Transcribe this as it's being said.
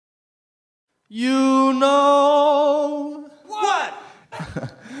You know. What?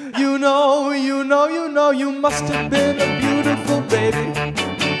 You know, you must have been a beautiful baby.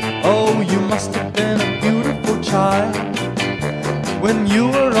 Oh, you must have been a beautiful child. When you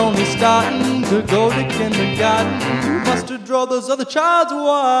were only starting to go to kindergarten, you must have drove those other childs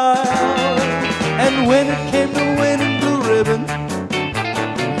wild. And when it came to winning blue ribbon,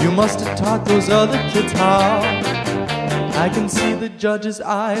 you must have taught those other kids how. I can see the judge's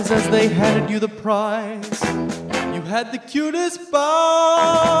eyes as they handed you the prize. You had the cutest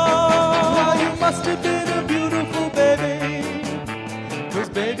bow. You must have been a beautiful baby. 'Cause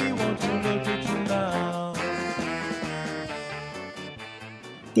baby, won't you look at you now?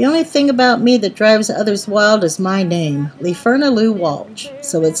 The only thing about me that drives others wild is my name, LeFerna Lou Walch,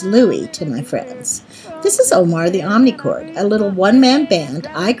 so it's Louie to my friends. This is Omar the Omnichord, a little one-man band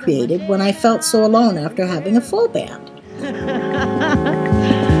I created when I felt so alone after having a full band.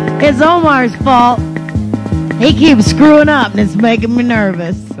 It's Omar's fault. He keeps screwing up and it's making me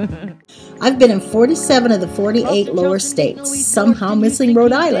nervous. I've been in 47 of the 48 lower states, somehow missing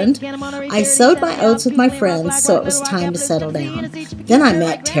Rhode Island. I sowed my oats with my friends, so it was time to settle down. Then I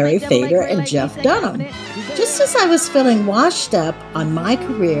met Terry Fader and Jeff Dunham. Just as I was feeling washed up on my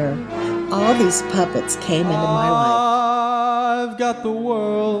career, all these puppets came into my life. I've got the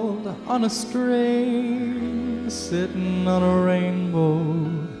world on a string, sitting on a rainbow.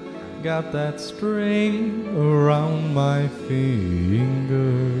 Got that string around my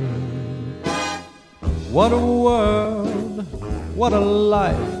finger. What a world, what a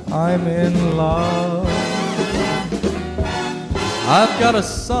life, I'm in love. I've got a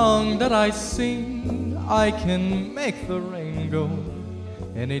song that I sing, I can make the rain go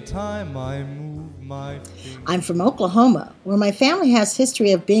anytime I move my feet. I'm from Oklahoma, where my family has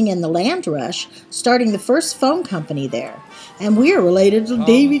history of being in the land rush, starting the first phone company there. And we are related to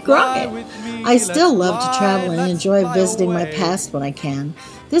Davy Crockett. I still love to travel and enjoy visiting my past when I can.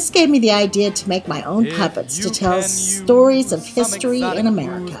 This gave me the idea to make my own puppets to tell stories of history in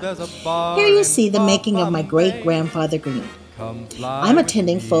America. Here you see the making of my great-grandfather Green. I'm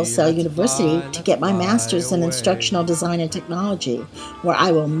attending Full Sail University to get my master's in instructional design and technology, where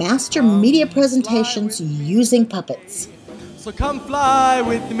I will master media presentations using puppets. So come fly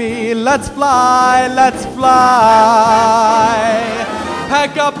with me, let's fly, let's fly.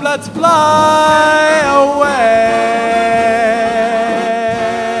 Pack up, let's fly away.